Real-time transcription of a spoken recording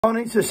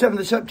Morning, it's the 7th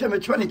of September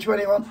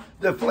 2021.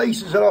 The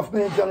fleeces are off.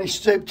 Me and Johnny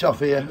stripped off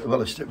here.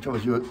 Well, it's stripped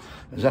off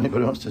as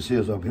anybody wants to see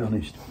us, I'll be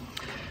honest.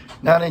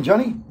 Now then,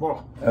 Johnny.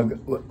 What?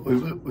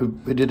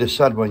 We did a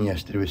sad one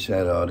yesterday with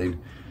Sarah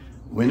Harding.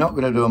 We're not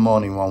going to do a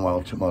morning one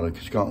well tomorrow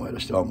because I can't wait to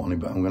start morning,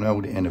 but I'm going to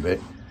hold it in a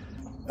bit.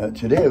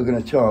 Today we're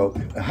going to talk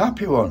a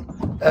happy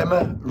one.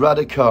 Emma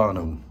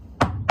Raducanu.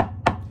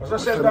 Has I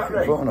said that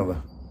right?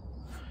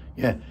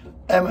 Yeah,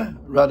 Emma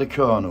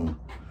Raducanu.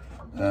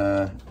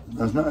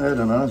 There's not heard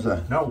of her, has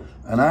there? No.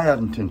 And I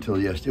hadn't until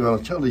yesterday. Well,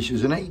 I told you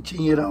she's an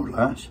 18-year-old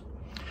lass.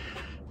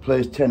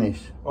 Plays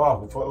tennis.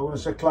 Oh, I thought I was going to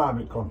say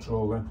climate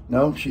control then.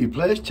 No, she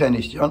plays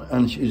tennis, John,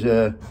 and she's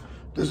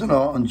doesn't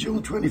know, on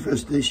June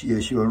 21st this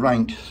year, she was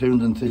ranked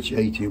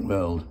 338 in the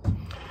world.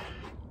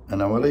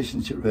 And I was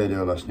listening to the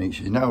radio last night.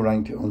 She's now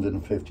ranked at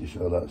 150,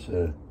 so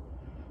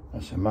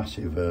that's a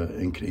massive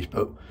increase.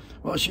 But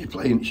what she's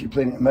playing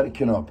at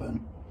American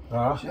Open.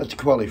 She had to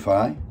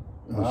qualify.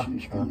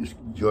 She can't just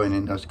join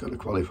in, has got to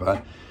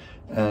qualify.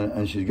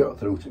 And she's got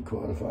through to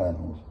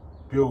quarterfinals.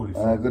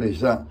 Beautiful. How good is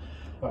that?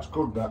 That's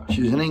good, that.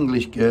 She's an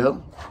English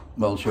girl.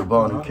 Well, she was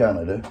born in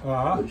Canada,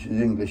 but she's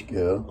an English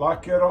girl.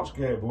 Like her on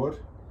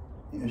skateboard?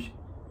 Yes.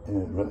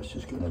 Rat's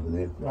just gone over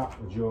there. Rat,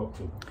 we're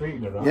joking.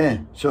 Beating her, right? Yeah,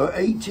 so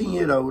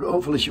 18-year-old,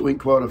 hopefully she'll win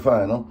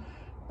quarter-final.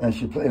 And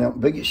she's playing at one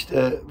of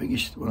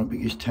the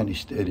biggest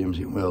tennis stadiums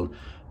in the world.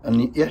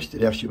 And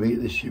yesterday, after she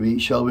beat this, she beat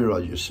Shelby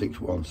Rogers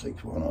 6-1,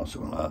 6-1 or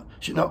something like that.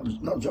 She's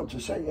not dropped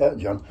a set yet,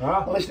 John.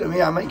 Well, listen to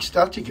me, I'm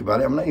ecstatic about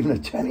it. I'm not even a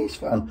tennis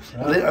fan.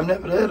 I've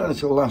never heard of it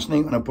until last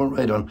night when I put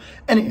Red on.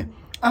 Anyway,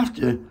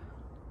 after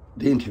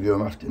the interview,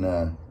 I'm after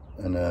her,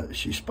 and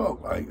she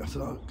spoke like, I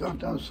thought, God,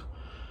 that's...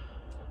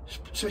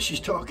 So she's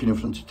talking in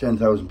front of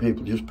 10,000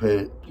 people, just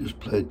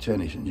played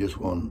tennis and just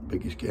won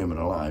biggest game of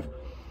her life.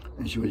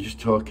 And she was just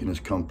talking as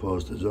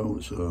composed as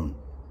always, so...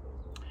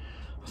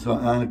 I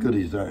thought, how good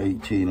is that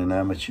 18 and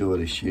how mature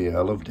is she? I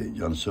loved it,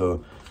 John.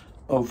 So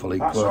hopefully,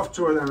 that's off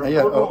to her then.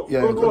 Yeah,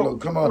 good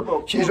luck. Come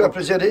on, she's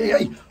represented.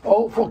 Hey,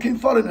 all fucking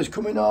foreigners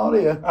coming on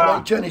here,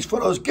 play tennis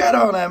for us. Get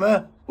on,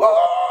 Emma. Whoa!